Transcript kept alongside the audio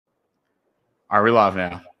All right, we're live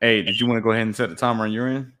now. Hey, did you want to go ahead and set the timer on your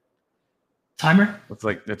end? Timer? It's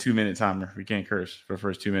like the 2-minute timer. We can't curse for the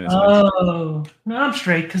first 2 minutes. Oh, no, I'm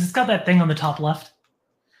straight because it's got that thing on the top left.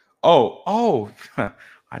 Oh, I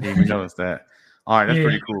didn't even notice that. All right, that's Yeah.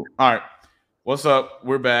 pretty cool. All right, what's up?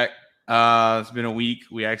 We're back. It's been a week.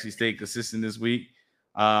 We actually stayed consistent this week.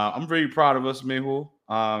 I'm very proud of us, Mehul.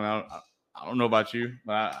 I don't know about you,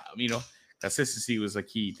 but consistency was a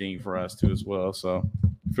key thing for us too as well. So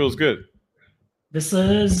it feels good.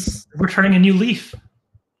 We're turning a new leaf.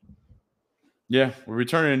 Yeah, we're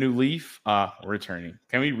returning a new leaf. Returning.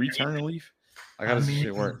 Can we return a leaf? Like, how does this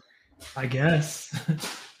shit work? I guess.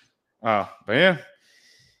 But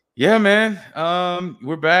yeah, man.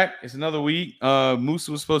 We're back. It's another week.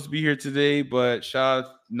 Musa was supposed to be here today, but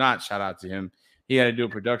not shout out to him. He had to do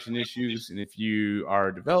production issues, and if you are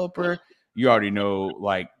a developer, you already know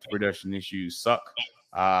like production issues suck.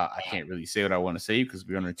 I can't really say what I want to say because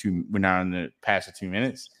we're not on the past of 2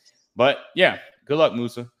 minutes. But yeah, good luck,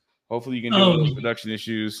 Musa. Hopefully you can deal with those production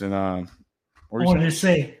issues. And I wanted to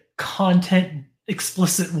say content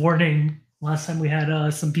explicit warning. Last time we had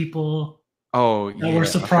some people that were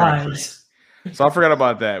surprised. So I forgot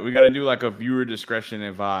about that. We got to do like a viewer discretion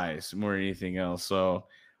advice more than anything else. So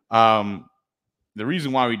the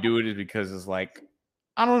reason why we do it is because it's like,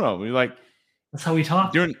 I don't know. That's how we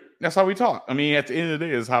talk. That's how we talk. I mean, at the end of the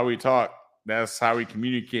day, is how we talk. That's how we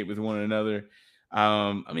communicate with one another.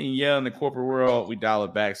 In the corporate world, we dial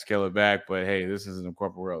it back, scale it back. But hey, this isn't the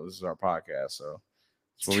corporate world. This is our podcast. So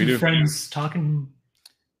it's what we do. Friends talking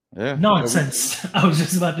nonsense. I was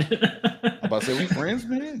just about to. About to say we friends,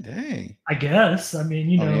 man. Dang. I guess. I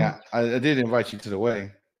mean, I did invite you to the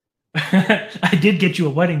wedding. I did get you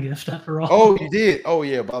a wedding gift after all. Oh, you did? Oh,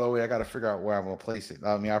 yeah. By the way, I got to figure out where I'm gonna place it.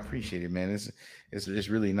 I mean, I appreciate it, man. It's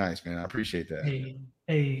really nice, man. I appreciate that.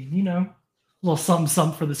 Hey, a little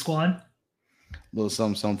something for the squad. A little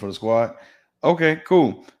something for the squad. Okay,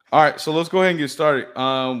 cool. All right, so let's go ahead and get started.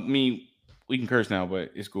 We can curse now,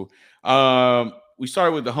 but it's cool. We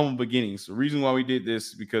started with the humble beginnings. The reason why we did this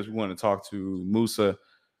is because we want to talk to Musa.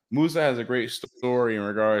 Musa has a great story in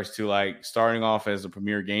regards to like starting off as a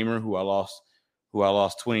premier gamer who I lost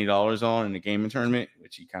 $20 on in the gaming tournament,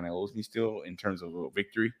 which he kind of owes me still in terms of a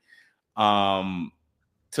victory. To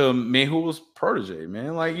Mehul's protege,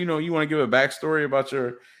 man. Like, you want to give a backstory about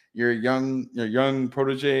your young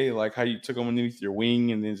protege, like how you took him underneath your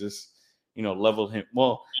wing and then just, leveled him.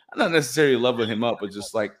 Well, not necessarily level him up, but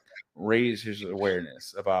just like raise his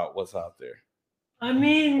awareness about what's out there. I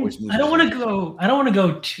mean, I don't want to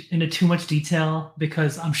go into too much detail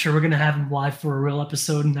because I'm sure we're going to have him live for a real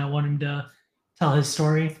episode and I want him to tell his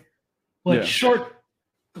story. But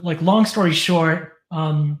long story short,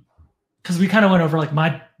 because we kind of went over like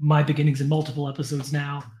my beginnings in multiple episodes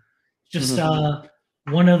now. Just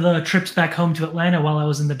one of the trips back home to Atlanta while I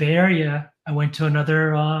was in the Bay Area, I went to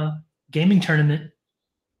another gaming tournament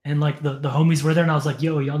and like the homies were there and I was like,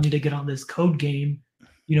 yo, y'all need to get on this code game.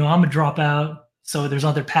 I'm a dropout. So there's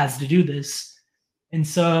other paths to do this. And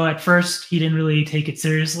so at first he didn't really take it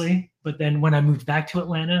seriously. But then when I moved back to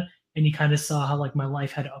Atlanta and he kind of saw how like my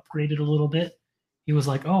life had upgraded a little bit, he was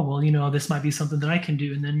like, oh, well, this might be something that I can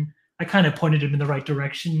do. And then I kind of pointed him in the right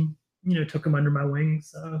direction, took him under my wing.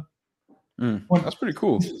 So that's pretty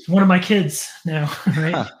cool. One of my kids now,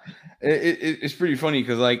 right? It's pretty funny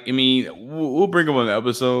because, we'll bring him on the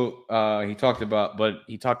episode. He talked about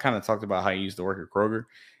how he used to work at Kroger.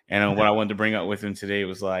 And what I wanted to bring up with him today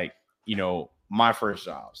was my first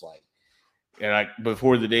jobs,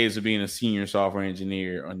 before the days of being a senior software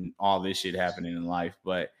engineer and all this shit happening in life.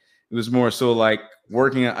 But it was more so like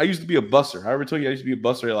working. I used to be a busser. I ever told you I used to be a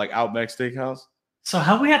busser at like Outback Steakhouse? So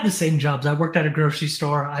how we had the same jobs? I worked at a grocery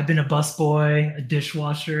store. I've been a busboy, a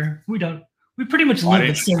dishwasher. We pretty much live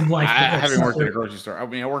the same life. I haven't worked at a grocery store. I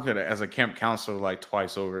mean, I worked as a camp counselor like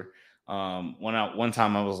twice over. One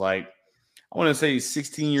time I was like, I want to say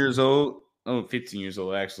 16 years old. Oh, 15 years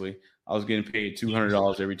old, actually. I was getting paid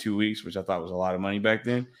 $200 every 2 weeks, which I thought was a lot of money back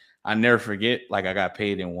then. I never forget, I got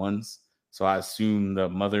paid in ones. So I assumed the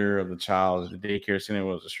mother of the child at the daycare center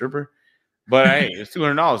was a stripper. But hey, it's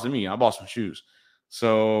 $200 to me. I bought some shoes.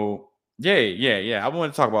 So yeah. I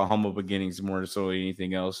want to talk about humble beginnings more so than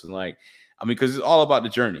anything else. And because it's all about the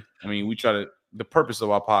journey. I mean, the purpose of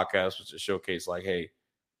our podcast was to showcase hey,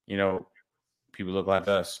 people look like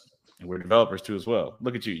us. And we're developers too as well.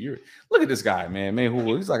 Look at you. Look at this guy, man.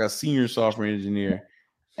 He's like a senior software engineer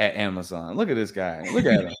at Amazon. Look at this guy. Look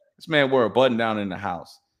at him. This man wore a button down in the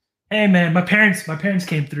house. Hey man, my parents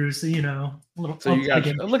came through, so a little. So you got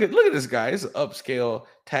look at this guy. It's an upscale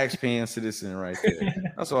tax-paying citizen right there.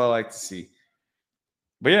 That's what I like to see.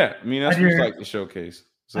 But yeah, I mean that's what it's like to showcase.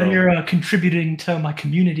 So you're contributing to my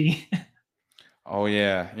community. Oh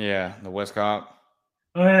yeah, the Westcott.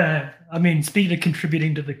 Oh yeah, I mean, speaking of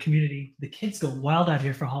contributing to the community, the kids go wild out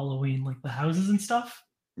here for Halloween, like the houses and stuff.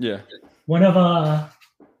 Yeah. One of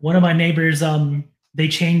my neighbors, they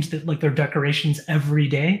changed it, like their decorations every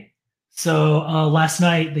day. So last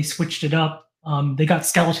night they switched it up. They got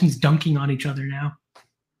skeletons dunking on each other now.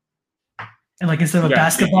 And like instead of a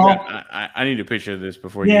basketball, I need a picture of this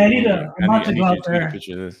before. Yeah, you I'm about to go out there. A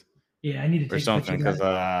picture of this. Yeah, I need to take or something because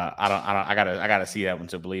I gotta see that one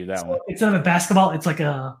to believe that one. Instead of a basketball, it's like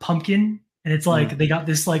a pumpkin, and it's like they got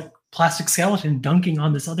this like plastic skeleton dunking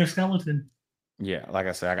on this other skeleton. Yeah, like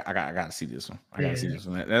I said, I gotta see this one. I gotta see this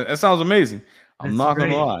one. That sounds amazing. I'm not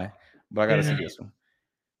gonna lie, but I gotta see this one.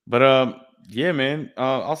 But yeah, man.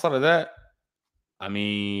 Outside of that, I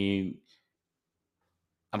mean,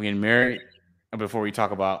 I'm getting married. Before we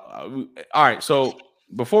talk about, all right. So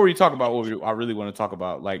before we talk about what I really want to talk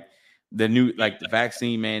about, like the new, like the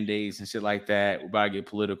vaccine mandates and shit like that. We're about to get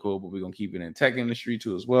political, but we're gonna keep it in the tech industry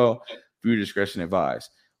too as well. Viewer discretion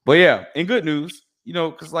advised. But yeah, in good news, you know,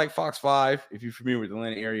 because like Fox 5, if you're familiar with the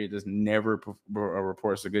Atlanta area, does never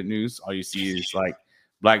reports the good news. All you see is like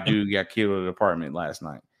black dude got killed in an apartment last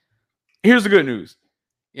night. Here's the good news.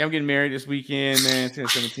 Yeah, I'm getting married this weekend, man.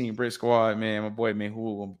 10-17 Brit Squad, man. My boy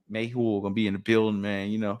Mayhul gonna be in the building, man.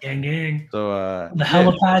 You know, gang. So the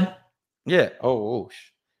helipad. Yeah. Oh.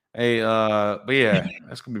 Hey. But yeah,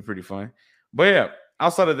 that's gonna be pretty fun. But yeah,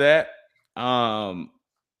 outside of that, dang,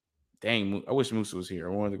 I wish Musa was here.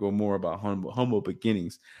 I wanted to go more about humble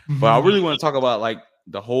beginnings, but I really want to talk about like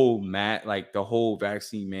the whole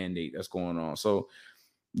vaccine mandate that's going on. So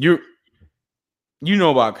you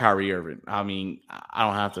know about Kyrie Irving. I mean, I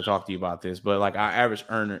don't have to talk to you about this, but like our average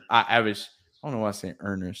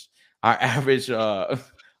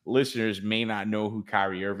listeners may not know who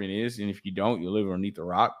Kyrie Irving is. And if you don't, you live underneath the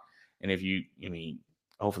rock. And if you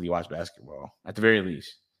hopefully you watch basketball at the very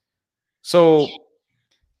least. So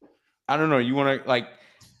I don't know. You want to like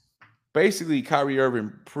basically Kyrie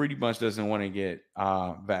Irving pretty much doesn't want to get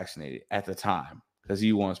vaccinated at the time because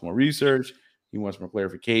he wants more research. He wants more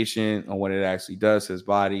clarification on what it actually does to his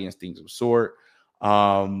body and things of sort.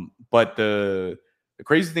 But the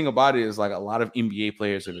crazy thing about it is like a lot of NBA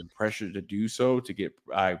players have been pressured to do so to get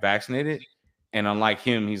vaccinated. And unlike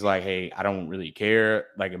him, he's like, hey, I don't really care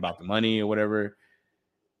like about the money or whatever.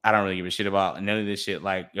 I don't really give a shit about none of this shit.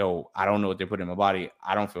 Like, yo, I don't know what they put in my body.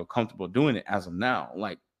 I don't feel comfortable doing it as of now.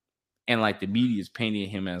 Like, and like the media is painting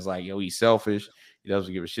him as like, yo, he's selfish. He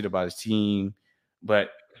doesn't give a shit about his team.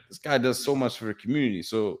 But this guy does so much for the community.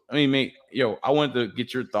 So, I mean, mate, yo, I wanted to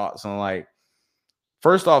get your thoughts on like,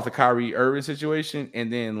 first off, the Kyrie Irving situation.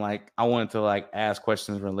 And then like, I wanted to like ask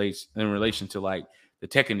questions in relation to like the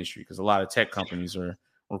tech industry. Because a lot of tech companies are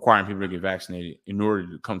requiring people to get vaccinated in order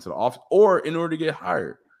to come to the office or in order to get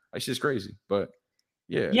hired. That's just crazy. But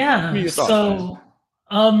yeah. Yeah. So,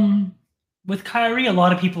 with Kyrie, a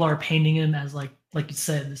lot of people are painting him as like you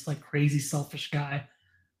said, this like crazy selfish guy.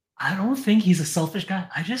 I don't think he's a selfish guy.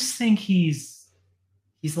 I just think he's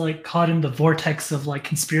like caught in the vortex of like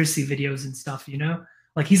conspiracy videos and stuff, you know?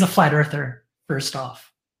 Like he's a flat earther, first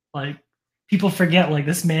off. Like people forget like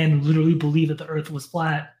this man literally believed that the earth was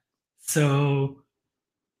flat. So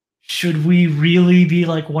should we really be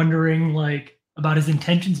like wondering like about his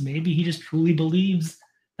intentions? Maybe he just truly believes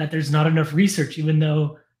that there's not enough research, even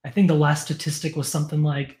though I think the last statistic was something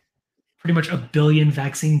like pretty much 1 billion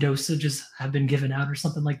vaccine dosages have been given out or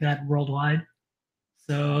something like that worldwide.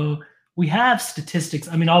 So we have statistics.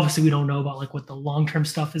 I mean, obviously we don't know about like what the long-term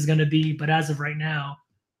stuff is going to be, but as of right now,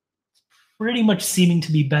 it's pretty much seeming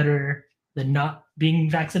to be better than not being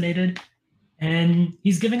vaccinated. And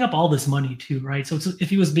he's giving up all this money too, right? So if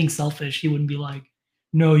he was being selfish, he wouldn't be like,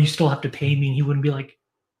 no, you still have to pay me. He wouldn't be like,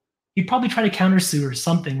 he'd probably try to countersue or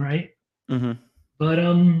something, right? Mm-hmm. But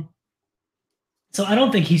so I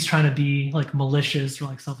don't think he's trying to be like malicious or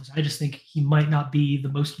like selfish. I just think he might not be the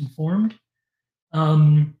most informed.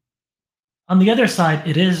 On the other side,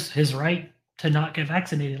 it is his right to not get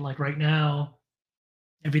vaccinated. Like right now,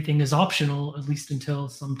 everything is optional, at least until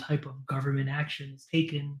some type of government action is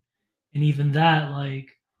taken. And even that, like,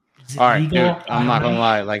 is it all right, legal? Dude, I'm not gonna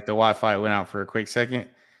lie, like the Wi-Fi went out for a quick second.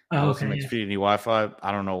 Okay. Some Xfinity Wi-Fi.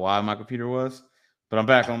 I don't know why my computer was, but I'm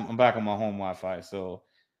back on my home Wi-Fi. So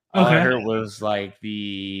all I heard was like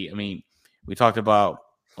we talked about.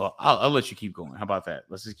 Well, I'll let you keep going. How about that?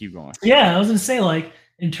 Let's just keep going. Yeah, I was gonna say like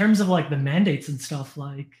in terms of like the mandates and stuff.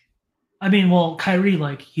 Like, I mean, well, Kyrie,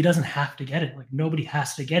 like he doesn't have to get it. Like nobody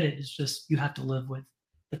has to get it. It's just you have to live with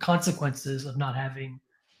the consequences of not having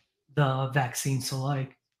the vaccine. So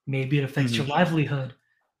like maybe it affects your livelihood.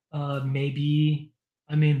 Maybe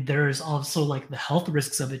I mean, there's also like the health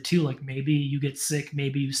risks of it too. Like maybe you get sick,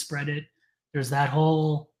 maybe you spread it. There's that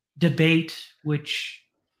whole debate, which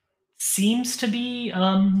seems to be,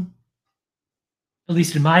 at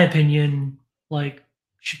least in my opinion, like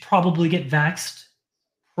should probably get vaxxed.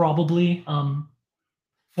 Probably.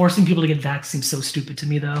 Forcing people to get vaxxed seems so stupid to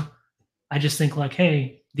me though. I just think like,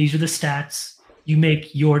 hey, these are the stats. You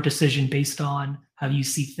make your decision based on how you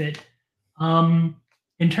see fit.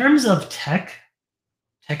 In terms of tech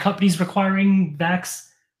companies requiring vax,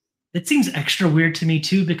 it seems extra weird to me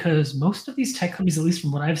too, because most of these tech companies, at least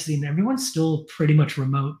from what I've seen, everyone's still pretty much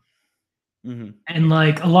remote. Mm-hmm. And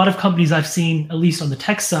like a lot of companies I've seen, at least on the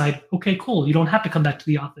tech side, okay, cool, you don't have to come back to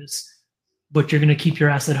the office, but you're going to keep your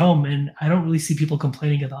ass at home. And I don't really see people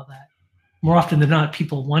complaining about that. More often than not,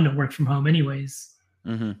 people want to work from home anyways.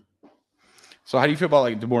 Mm-hmm. So how do you feel about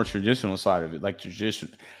like the more traditional side of it, like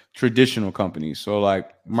traditional companies? So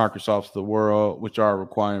like Microsoft's of the world, which are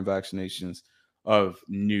requiring vaccinations of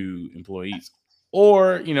new employees,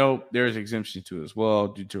 or there's exemptions to it as well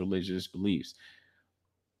due to religious beliefs.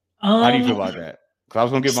 How do you feel about that? Because I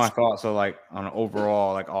was gonna give my thoughts of like on an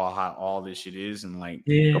overall like how all this shit is and like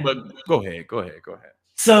go ahead.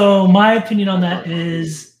 So my opinion on that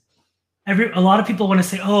is a lot of people want to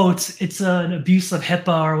say, oh, it's an abuse of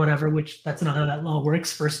HIPAA or whatever, which that's not how that law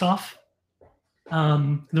works. First off,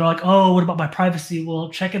 they're like, oh, what about my privacy? Well,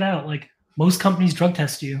 check it out. Like most companies drug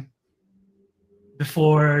test you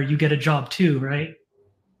before you get a job too, right?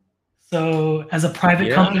 So as a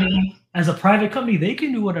private company, they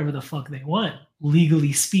can do whatever the fuck they want,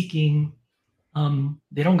 legally speaking.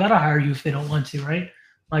 They don't gotta hire you if they don't want to, right?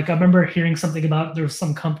 Like I remember hearing something about there was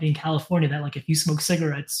some company in California that like if you smoke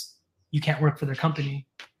cigarettes, you can't work for their company.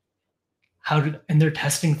 And they're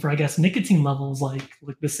testing for, I guess, nicotine levels, like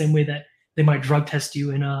the same way that they might drug test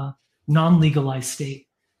you in a non-legalized state.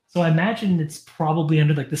 So I imagine it's probably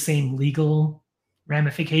under like the same legal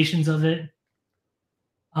ramifications of it.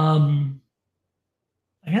 I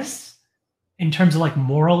guess in terms of like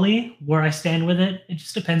morally where I stand with it, it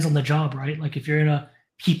just depends on the job, right? Like if you're in a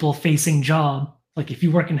people-facing job, like if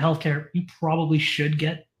you work in healthcare, you probably should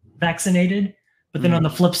get vaccinated. But then on the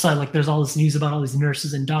flip side, like there's all this news about all these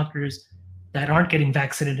nurses and doctors that aren't getting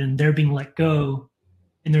vaccinated and they're being let go.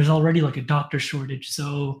 And there's already like a doctor shortage.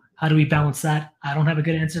 So how do we balance that? I don't have a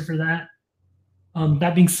good answer for that.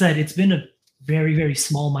 That being said, it's been a very, very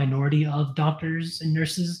small minority of doctors and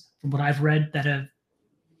nurses, from what I've read, that have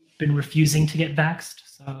been refusing to get vaxxed.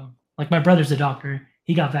 So like my brother's a doctor.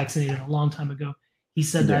 He got vaccinated a long time ago. He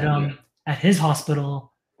said that at his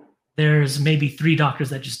hospital, there's maybe 3 doctors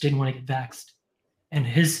that just didn't want to get vaxxed. And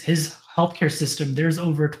his healthcare system, there's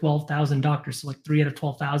over 12,000 doctors. So like 3 out of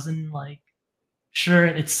 12,000, like sure,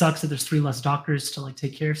 it sucks that there's 3 less doctors to like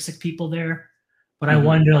take care of sick people there. But I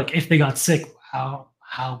wonder like if they got sick,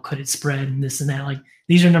 how could it spread and this and that? Like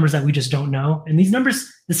these are numbers that we just don't know. And these numbers,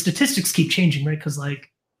 the statistics keep changing, right? Because like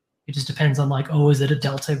it just depends on like, oh, is it a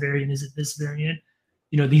Delta variant? Is it this variant?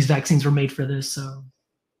 These vaccines were made for this. So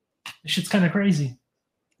this shit's kind of crazy.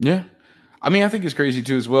 Yeah. I mean, I think it's crazy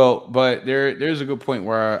too as well, but there's a good point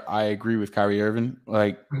where I agree with Kyrie Irving,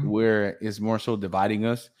 like where it's more so dividing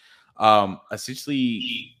us.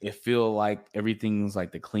 Essentially, it feel like everything's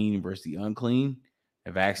like the clean versus the unclean,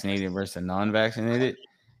 the vaccinated versus the non-vaccinated,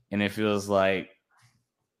 and it feels like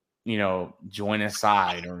join a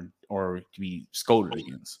side or to be scolded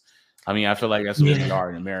against. I mean, I feel like that's what we are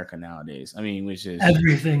in America nowadays. I mean, which is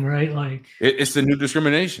everything, right? Like it's the new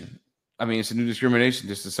discrimination. I mean, it's a new discrimination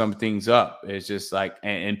just to sum things up. It's just like,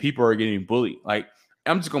 and people are getting bullied. Like,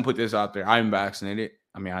 I'm just going to put this out there. I'm vaccinated.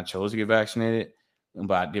 I mean, I chose to get vaccinated,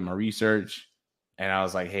 but I did my research and I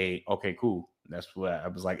was like, hey, okay, cool. That's what I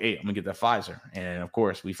was like. Hey, I'm going to get the Pfizer. And of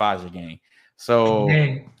course, we Pfizer gang. So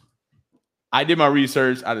I did my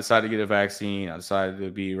research. I decided to get a vaccine. I decided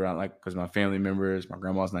to be around because my family members, my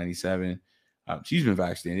grandma's 97. She's been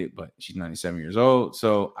vaccinated, but she's 97 years old.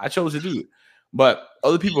 So I chose to do it. But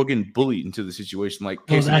other people are getting bullied into the situation. Like,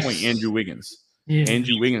 case in point, Andrew Wiggins. Yeah.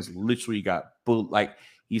 Andrew Wiggins literally got bullied. Like,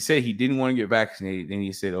 he said he didn't want to get vaccinated. Then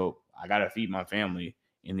he said, oh, I got to feed my family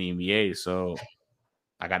in the NBA. So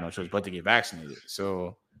I got no choice but to get vaccinated.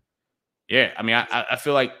 So, yeah, I mean, I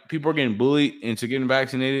feel like people are getting bullied into getting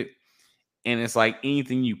vaccinated. And it's like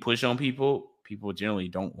anything you push on people generally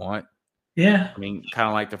don't want. Yeah. I mean, kind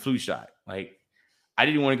of like the flu shot. Like, I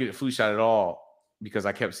didn't want to get the flu shot at all because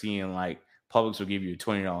I kept seeing, like, Publix will give you a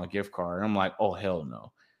 $20 gift card. And I'm like, oh, hell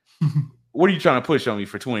no. What are you trying to push on me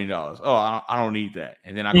for $20? Oh, I don't need that.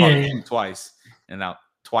 And then I called it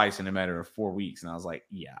twice in a matter of 4 weeks. And I was like,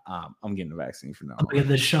 yeah, I'm getting the vaccine for now. I'm going to get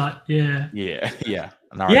this shot. Yeah. Yeah.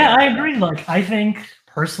 I agree. Like, I think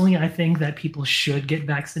personally, I think that people should get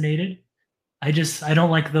vaccinated. I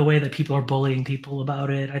don't like the way that people are bullying people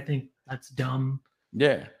about it. I think that's dumb.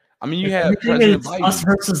 Yeah. I mean, you Like, have everything President is us Biden.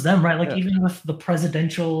 versus them, right? Like Yeah. even with the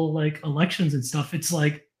presidential like elections and stuff, it's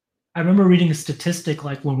like I remember reading a statistic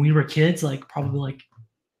like when we were kids, like probably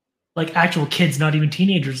like actual kids, not even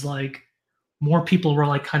teenagers, like more people were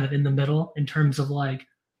like kind of in the middle in terms of like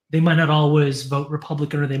they might not always vote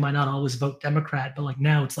Republican or they might not always vote Democrat, but like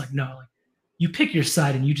now it's like no, like you pick your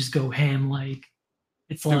side and you just go ham. Like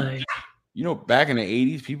it's Dude, like you know, back in the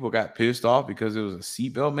 80s, people got pissed off because it was a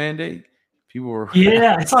seatbelt mandate. People were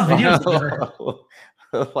yeah, I saw videos of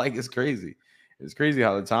that. like it's crazy. It's crazy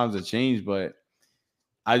how the times have changed, but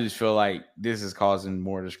I just feel like this is causing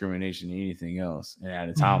more discrimination than anything else. And at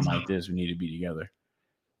a time like this, we need to be together.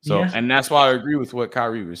 So, Yeah. and that's why I agree with what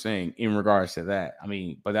Kyrie was saying in regards to that. I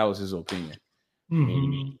mean, but that was his opinion. I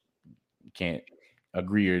mean, you can't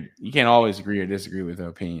agree or you can't always agree or disagree with her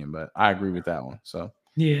opinion, but I agree with that one. So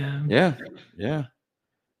yeah.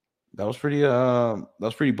 That was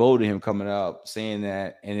pretty bold of him coming out saying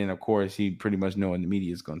that, and then of course he pretty much knowing the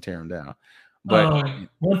media is going to tear him down. But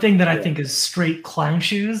one thing that I think is straight clown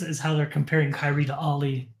shoes is how they're comparing Kyrie to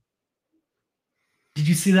Ali. Did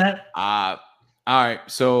you see that? All right,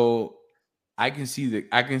 so I can see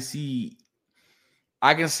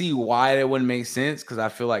why that wouldn't make sense because I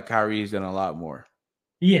feel like Kyrie's done a lot more.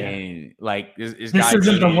 Yeah, and like this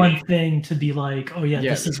isn't the one thing to be like, oh yeah,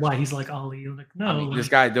 this is why he's like Ali. Like no, I mean, this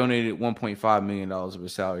guy donated $1.5 million of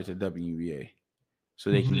his salary to WNBA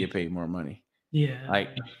so they can get paid more money. Yeah, like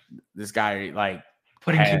this guy like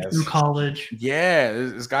putting kids through college. Yeah,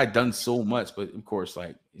 this guy done so much, but of course,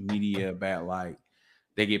 like media bad, like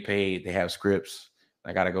they get paid, they have scripts.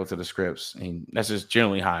 I got to go to the scripts, and that's just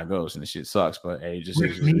generally how it goes. And the shit sucks, but hey, it just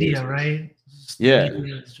is media, right? Yeah,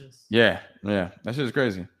 yeah. That's just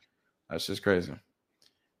crazy.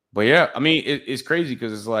 But yeah, I mean, it's crazy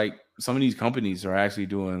because it's like some of these companies are actually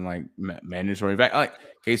doing like mandatory like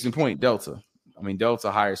case in point, Delta. I mean, Delta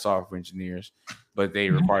hires software engineers, but they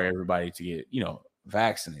require everybody to get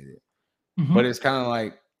vaccinated. But it's kind of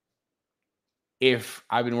like, if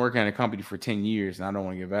I've been working at a company for 10 years and I don't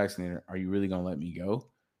want to get vaccinated, are you really going to let me go?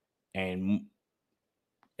 And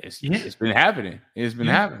it's been happening. It's been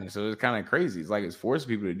happening. So it's kind of crazy. It's like it's forcing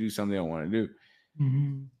people to do something they don't want to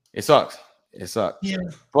do. It sucks. Yeah.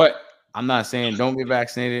 But I'm not saying don't get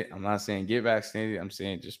vaccinated. I'm not saying get vaccinated. I'm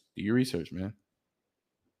saying just do your research, man.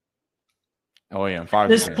 Oh, yeah. At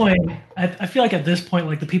this point, I feel like at this point,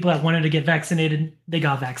 like the people that wanted to get vaccinated, they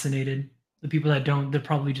got vaccinated. The people that don't, they're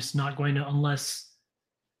probably just not going to, unless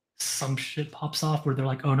some shit pops off where they're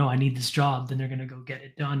like, oh no, I need this job, then they're gonna go get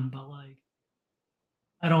it done. But like,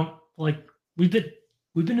 I don't like we've been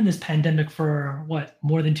in this pandemic for what,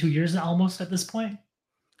 more than 2 years almost at this point.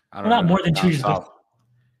 I don't know. Not more than 2 years.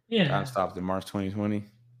 Yeah, time stopped in March 2020.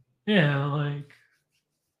 Yeah, like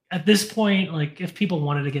at this point, like if people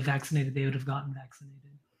wanted to get vaccinated, they would have gotten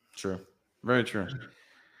vaccinated. True. Very true.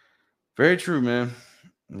 Very true, man.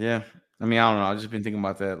 Yeah. I mean, I don't know. I've just been thinking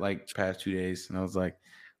about that like past 2 days, and I was like,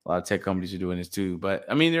 a lot of tech companies are doing this too. But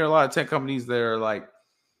I mean, there are a lot of tech companies that are like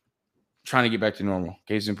trying to get back to normal.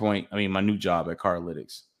 Case in point, I mean, my new job at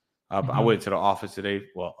Caralytics. I went to the office today.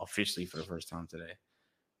 Well, officially for the first time today.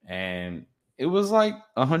 And it was like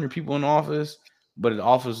 100 people in the office, but the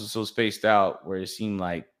office was so spaced out where it seemed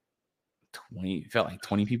like 20, it felt like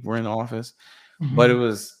 20 people were in the office. But it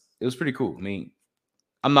was pretty cool. I mean,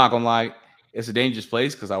 I'm not gonna lie, it's a dangerous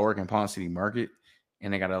place because I work in Ponce City Market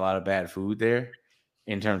and they got a lot of bad food there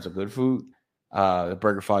in terms of good food. The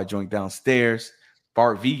BurgerFi joint downstairs,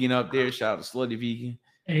 Bart Vegan up there, shout out to Slutty Vegan.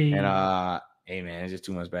 Hey. And hey man, it's just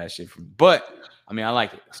too much bad shit for me. But I mean, I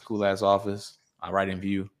like it. It's a cool ass office. I write in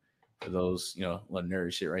View for those, little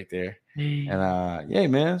nerd shit right there. Hey. And yeah,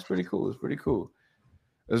 man, it's pretty cool. It's pretty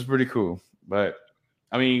cool. But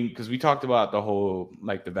I mean, because we talked about the whole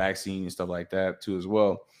like the vaccine and stuff like that too as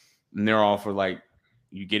well. And they're all for like,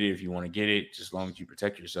 you get it if you want to get it, just as long as you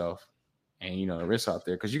protect yourself and the risks out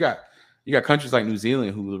there. Because you got countries like New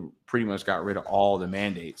Zealand who pretty much got rid of all the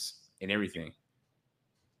mandates and everything.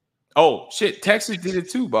 Oh shit, Texas did it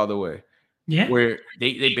too, by the way. Yeah. Where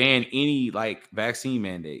they banned any like vaccine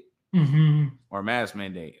mandate or mask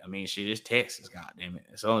mandate. I mean, shit, it's Texas, goddamn it.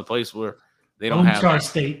 It's the only place where they don't have our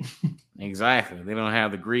state. Exactly. They don't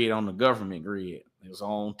have the grid on the government grid. It's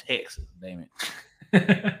on Texas, damn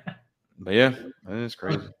it. But yeah, that is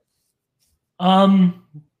crazy. So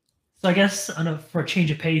I guess for a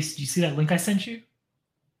change of pace, do you see that link I sent you?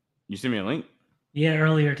 You sent me a link? Yeah,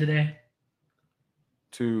 earlier today.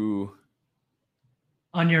 On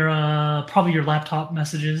your probably your laptop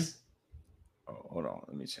messages. Oh, hold on.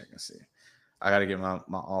 Let me check and see. I gotta get my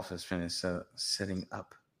office finished setting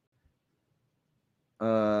up.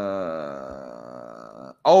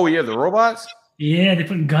 Oh yeah, the robots. Yeah, they're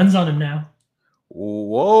putting guns on them now.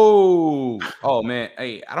 Whoa! Oh man,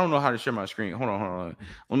 hey, I don't know how to share my screen. Hold on.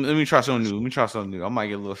 Let me try something new. I might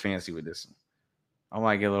get a little fancy with this one.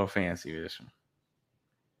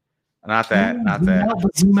 Not that.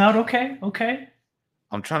 Zoom out. Okay.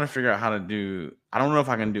 I'm trying to figure out how to do. I don't know if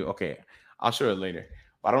I can do. Okay, I'll show it later.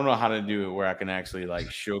 But I don't know how to do it where I can actually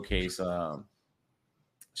like showcase the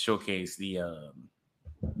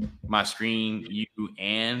my screen, you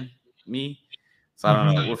and me. So I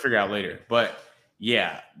don't know. We'll figure out later. But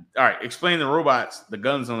yeah, all right. Explain the robots, the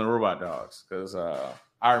guns on the robot dogs, because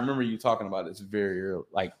I remember you talking about this very early,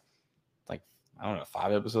 like I don't know,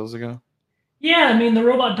 5 episodes ago. Yeah, I mean the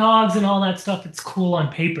robot dogs and all that stuff. It's cool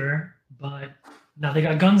on paper, but now they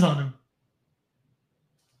got guns on them.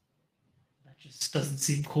 That just doesn't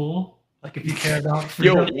seem cool. Like if you care about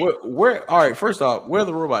freedom. Where? All right. First off, where are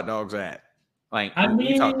the robot dogs at? Like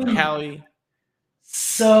we talking Cali.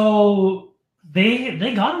 So they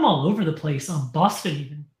got them all over the place. Boston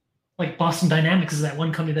even, like Boston Dynamics is that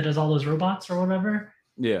one company that does all those robots or whatever.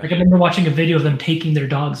 Yeah. Like I remember watching a video of them taking their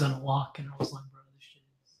dogs on a walk, and I was like, bro, this shit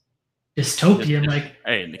is dystopian. Like,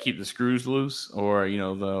 hey, to keep the screws loose, or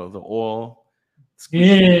the oil.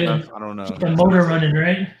 Yeah. I don't know. Keep the motor running,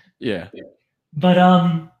 right? Yeah.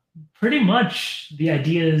 But pretty much the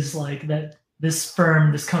idea is like that this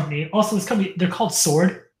company, they're called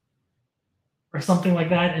Sword or something like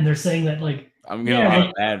that, and they're saying that like I'm getting a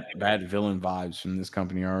lot of bad villain vibes from this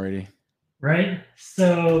company already. Right?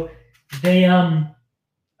 So they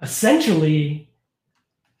essentially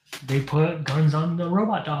they put guns on the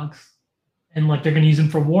robot dogs. And like they're gonna use them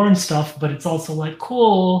for war and stuff, but it's also like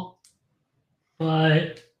cool.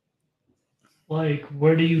 But like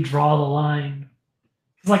where do you draw the line?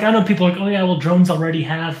 Because like I know people are like, oh yeah, well drones already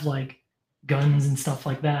have like guns and stuff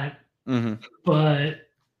like that. Mm-hmm. But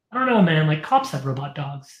I don't know, man. Like cops have robot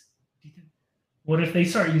dogs. What if they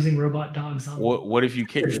start using robot dogs on? What if you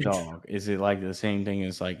kick the dog? Is it like the same thing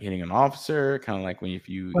as like hitting an officer? Kind of like when if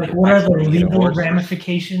you like what are the legal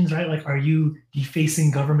ramifications, right? Like, are you defacing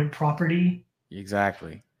government property?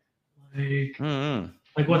 Exactly.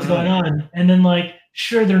 Like what's going on? And then like,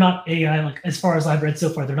 sure, they're not AI. Like as far as I've read so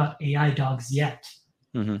far, they're not AI dogs yet.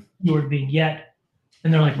 Keyword being yet,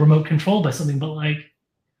 and they're like remote controlled by something. But like,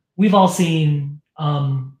 we've all seen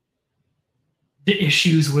the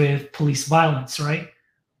issues with police violence, right?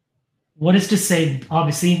 What is to say,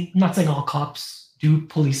 obviously, I'm not saying all cops do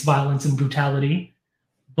police violence and brutality,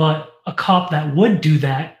 but a cop that would do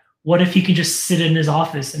that, what if he could just sit in his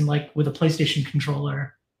office and like with a PlayStation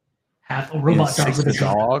controller have a robot dog with a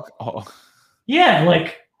dog? Oh. Yeah,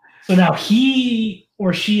 like so now he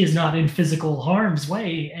or she is not in physical harm's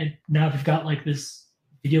way, and now they've got like this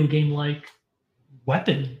video game like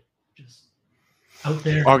weapon just out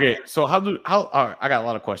there. Okay, so I got a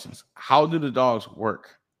lot of questions. How do the dogs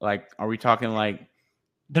work? Like, are we talking like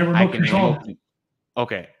they're remote control?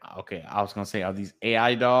 Okay. I was gonna say, are these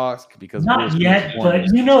AI dogs? Because not yet, but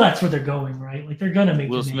you know that's where they're going, right? Like they're gonna make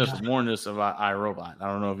Will Smith warned us about iRobot. I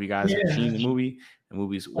don't know if you guys have seen the movie. The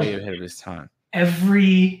movie's way ahead of its time.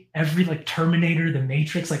 Every like Terminator, The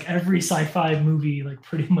Matrix, like every sci-fi movie, like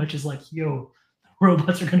pretty much is like, yo,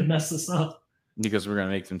 robots are gonna mess this up because we're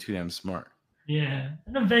gonna make them too damn smart. Yeah,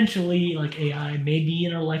 and eventually, like AI, maybe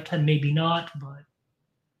in our lifetime, maybe not, but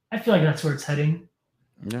I feel like that's where it's heading.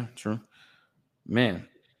 Yeah, true. Man,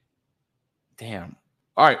 damn.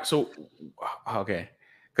 All right, so okay,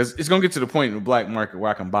 because it's gonna get to the point in the black market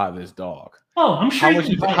where I can buy this dog. Oh, I'm sure.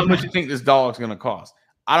 How much you think this dog's gonna cost?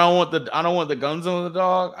 I don't want the guns on the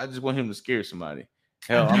dog. I just want him to scare somebody.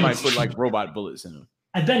 Hell, I might put like robot bullets in him.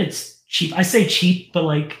 I bet it's cheap. I say cheap, but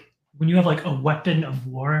like when you have like a weapon of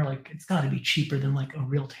war, like it's got to be cheaper than like a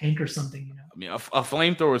real tank or something, you know. I mean, a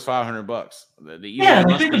flamethrower is $500. Yeah,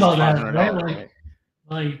 like, think about that, right?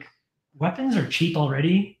 Like weapons are cheap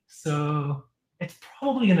already, so it's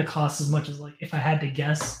probably going to cost as much as like if I had to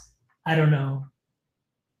guess, I don't know,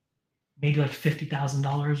 maybe like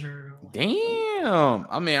 $50,000 or. Damn,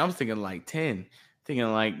 I mean, I was thinking like 10,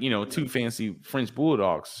 thinking like 2 fancy French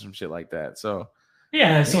bulldogs or some shit like that. So.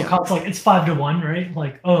 Yeah, so it costs like it's 5 to 1, right?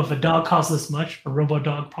 Like, oh, if a dog costs this much, a robo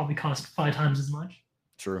dog probably costs 5 times as much.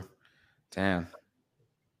 True. Damn.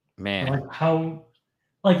 Man. Like how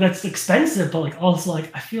like that's expensive, but like also like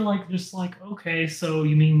I feel like just like, okay, so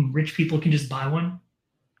you mean rich people can just buy one?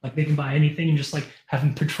 Like they can buy anything and just like have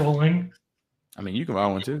them patrolling? I mean, you can buy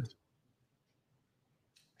one too.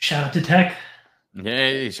 Shout out to tech.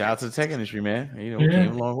 Yeah, shout out to the tech industry, man. We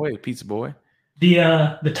came a long way, pizza boy.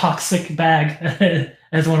 The toxic bag,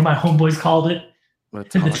 as one of my homeboys called it,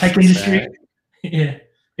 in the tech industry. Yeah,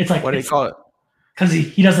 it's like what do they call it? Because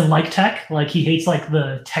he doesn't like tech, like he hates like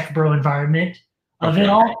the tech bro environment of it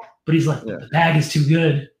all. But he's like, the bag is too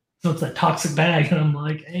good, so it's a toxic bag, and I'm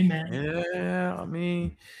like, hey man. Yeah, I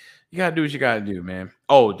mean, you gotta do what you gotta do, man.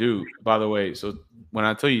 Oh, dude, by the way, so when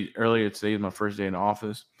I told you earlier today is my first day in the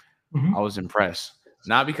office, I was impressed.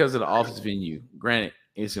 Not because of the office venue. Granted,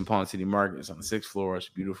 it's in Pawn City Market. It's on the 6th floor. It's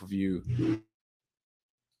a beautiful view.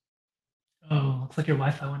 Oh, looks like your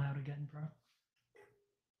Wi-Fi went out again, bro.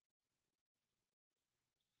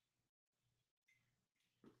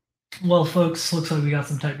 Well, folks, looks like we got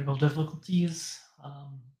some technical difficulties.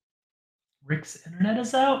 Rick's internet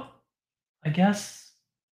is out, I guess.